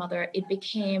became a mother, it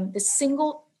became the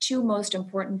single two most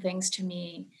important things to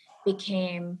me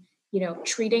became,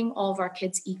 treating all of our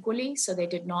kids equally so they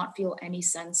did not feel any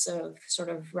sense of sort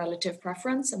of relative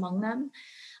preference among them.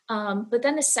 But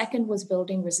then the second was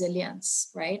building resilience,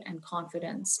 right, and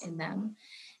confidence in them.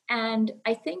 And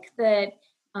I think that,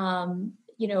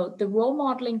 the role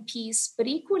modeling piece, but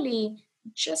equally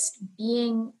just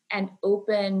being an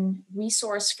open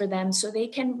resource for them so they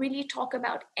can really talk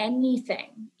about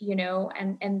anything,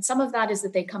 and some of that is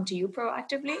that they come to you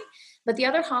proactively. But the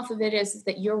other half of it is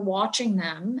that you're watching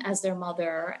them as their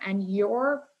mother and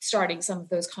you're starting some of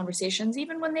those conversations,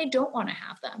 even when they don't want to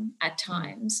have them at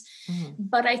times. Mm-hmm.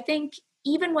 But I think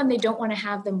even when they don't want to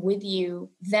have them with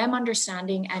you, them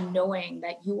understanding and knowing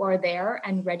that you are there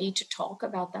and ready to talk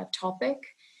about that topic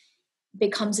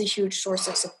becomes a huge source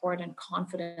of support and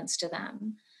confidence to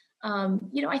them.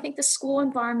 I think the school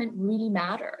environment really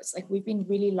matters. Like, we've been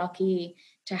really lucky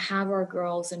to have our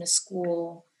girls in a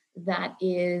school that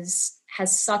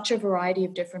has such a variety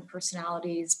of different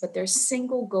personalities, but their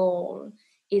single goal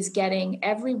is getting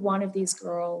every one of these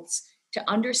girls to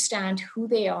understand who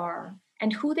they are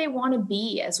and who they want to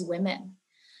be as women,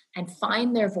 and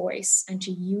find their voice and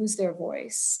to use their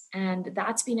voice. And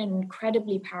that's been an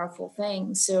incredibly powerful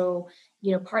thing. So,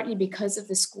 partly because of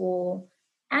the school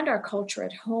and our culture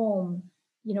at home,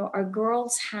 our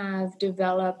girls have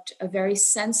developed a very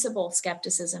sensible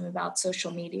skepticism about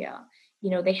social media.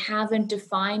 They haven't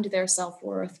defined their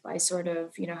self-worth by sort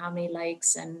of, how many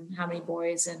likes and how many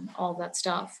boys and all that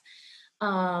stuff.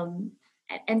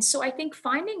 And so I think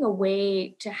finding a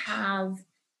way to have,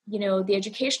 the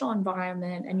educational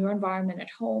environment and your environment at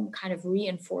home kind of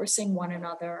reinforcing one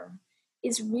another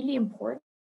is really important.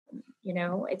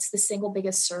 It's the single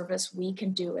biggest service we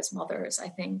can do as mothers, I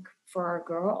think, for our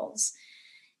girls.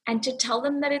 And to tell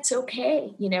them that it's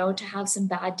okay, to have some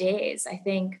bad days. I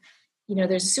think,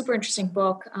 there's a super interesting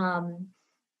book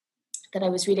that I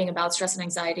was reading about stress and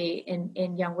anxiety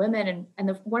in young women.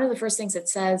 And one of the first things it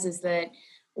says is that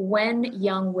when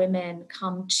young women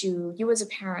come to you as a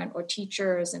parent or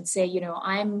teachers and say,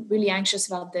 I'm really anxious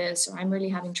about this, or I'm really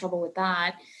having trouble with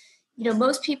that,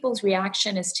 most people's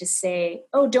reaction is to say,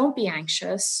 oh, don't be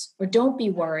anxious or don't be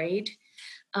worried.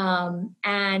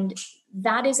 And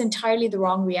that is entirely the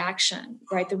wrong reaction,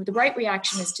 right? The right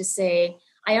reaction is to say,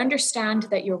 I understand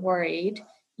that you're worried.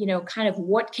 Kind of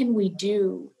what can we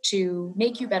do to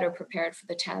make you better prepared for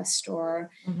the test,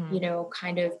 or,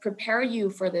 kind of prepare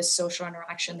you for this social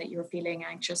interaction that you're feeling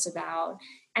anxious about,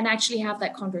 and actually have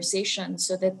that conversation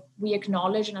so that we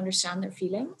acknowledge and understand their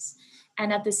feelings.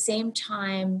 And at the same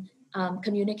time,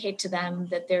 communicate to them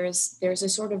that there's a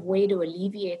sort of way to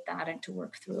alleviate that and to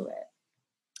work through it.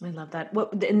 I love that.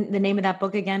 What the name of that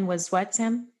book again was what,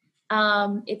 Sam?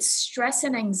 It's Stress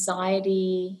and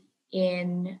Anxiety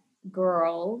in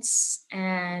girls,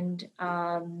 and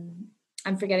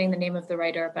I'm forgetting the name of the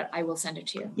writer, but I will send it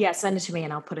to you. Yeah, send it to me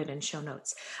and I'll put it in show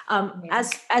notes.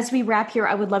 Amazing. As we wrap here,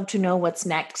 I would love to know what's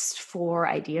next for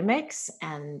Ideamix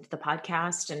and the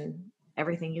podcast and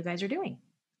everything you guys are doing.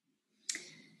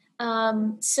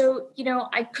 So,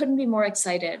 I couldn't be more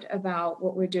excited about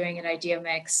what we're doing at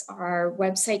Ideamix. Our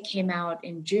website came out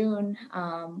in June.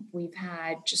 We've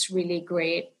had just really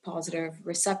great positive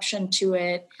reception to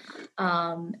it.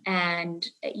 And,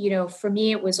 for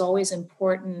me, it was always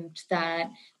important that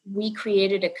we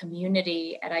created a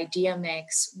community at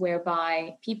Ideamix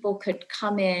whereby people could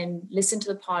come in, listen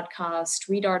to the podcast,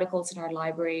 read articles in our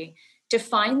library to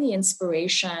find the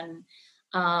inspiration,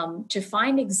 to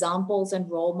find examples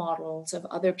and role models of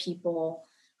other people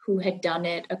who had done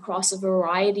it across a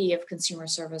variety of consumer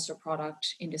service or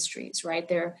product industries, right?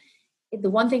 The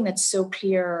one thing that's so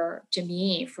clear to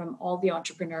me from all the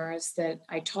entrepreneurs that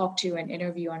I talk to and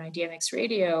interview on Ideamix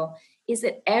Radio is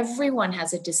that everyone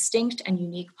has a distinct and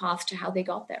unique path to how they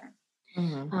got there.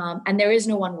 Mm-hmm. And there is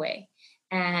no one way.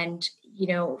 And,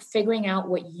 figuring out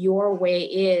what your way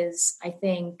is, I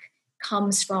think,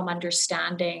 comes from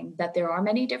understanding that there are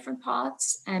many different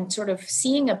paths and sort of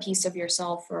seeing a piece of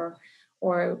yourself or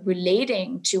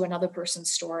relating to another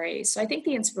person's story. So I think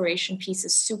the inspiration piece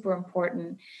is super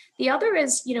important. The other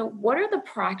is, what are the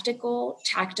practical,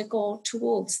 tactical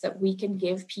tools that we can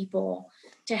give people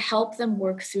to help them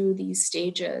work through these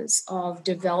stages of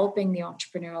developing the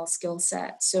entrepreneurial skill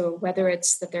set? So whether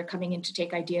it's that they're coming in to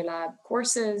take Idea Lab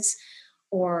courses,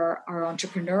 or our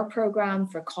entrepreneur program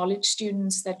for college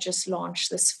students that just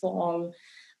launched this fall,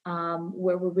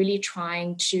 where we're really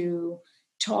trying to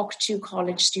talk to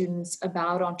college students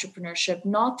about entrepreneurship,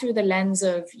 not through the lens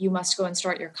of you must go and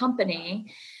start your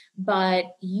company,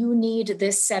 but you need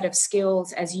this set of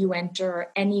skills as you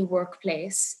enter any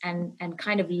workplace, and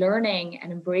kind of learning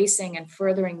and embracing and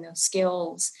furthering those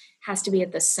skills has to be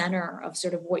at the center of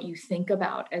sort of what you think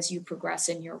about as you progress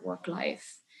in your work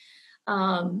life.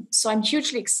 So I'm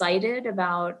hugely excited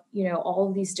about, all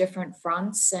of these different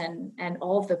fronts and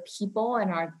all of the people in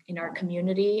our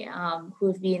community who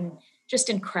have been just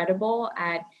incredible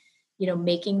at,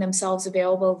 making themselves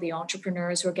available, the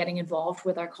entrepreneurs who are getting involved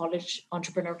with our college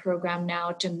entrepreneur program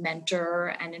now to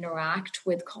mentor and interact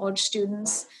with college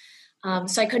students.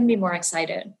 So I couldn't be more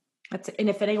excited. And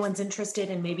if anyone's interested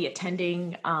in maybe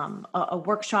attending a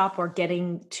workshop or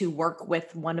getting to work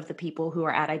with one of the people who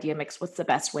are at Ideamix, what's the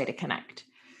best way to connect?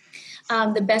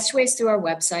 The best way is through our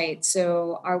website.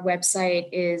 So our website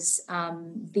is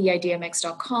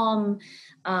theideamix.com.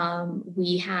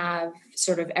 We have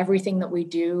sort of everything that we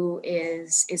do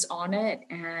is on it,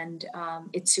 and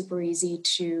it's super easy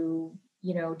to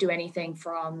do anything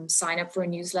from sign up for a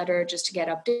newsletter just to get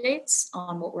updates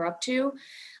on what we're up to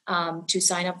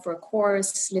sign up for a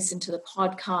course, listen to the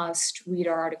podcast, read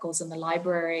our articles in the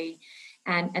library.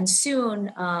 And soon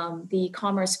the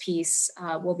commerce piece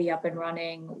will be up and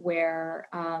running, where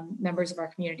members of our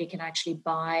community can actually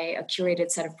buy a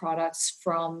curated set of products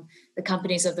from the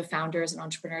companies of the founders and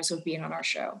entrepreneurs who have been on our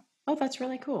show. Oh, that's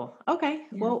really cool. Okay.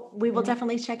 Yeah. Well, we will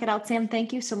definitely check it out. Sam,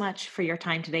 thank you so much for your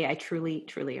time today. I truly,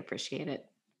 truly appreciate it.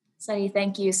 Sunny,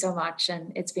 thank you so much.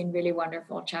 And it's been really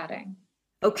wonderful chatting.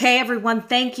 Okay, everyone,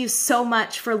 thank you so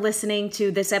much for listening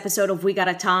to this episode of We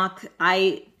Gotta Talk.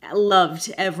 I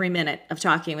loved every minute of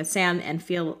talking with Sam and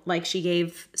feel like she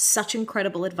gave such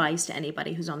incredible advice to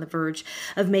anybody who's on the verge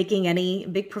of making any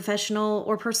big professional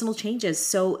or personal changes.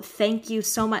 So thank you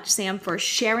so much, Sam, for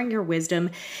sharing your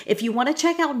wisdom. If you want to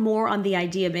check out more on the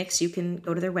Ideamix, you can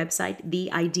go to their website,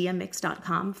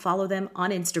 theideamix.com. Follow them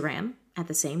on Instagram at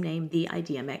the same name, The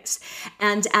Ideamix.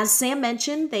 And as Sam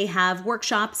mentioned, they have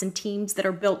workshops and teams that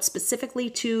are built specifically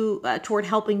toward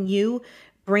helping you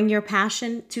bring your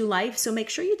passion to life. So make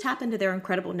sure you tap into their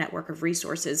incredible network of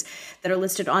resources that are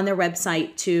listed on their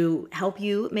website to help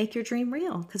you make your dream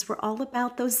real, because we're all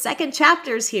about those second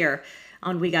chapters here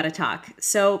on We Gotta Talk.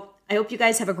 So I hope you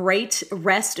guys have a great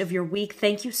rest of your week.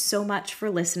 Thank you so much for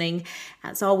listening.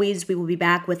 As always, we will be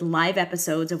back with live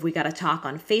episodes of We Gotta Talk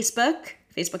on Facebook,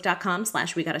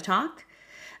 facebook.com/We Gotta Talk,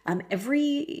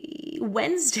 every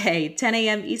Wednesday, 10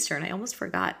 a.m. Eastern. I almost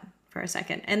forgot for a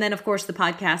second. And then, of course, the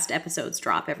podcast episodes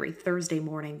drop every Thursday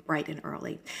morning, bright and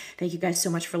early. Thank you guys so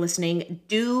much for listening.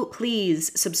 Do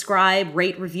please subscribe,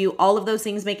 rate, review. All of those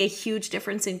things make a huge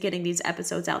difference in getting these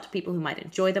episodes out to people who might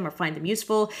enjoy them or find them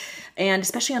useful. And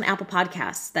especially on Apple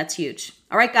Podcasts, that's huge.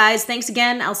 All right, guys, thanks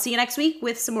again. I'll see you next week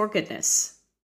with some more goodness.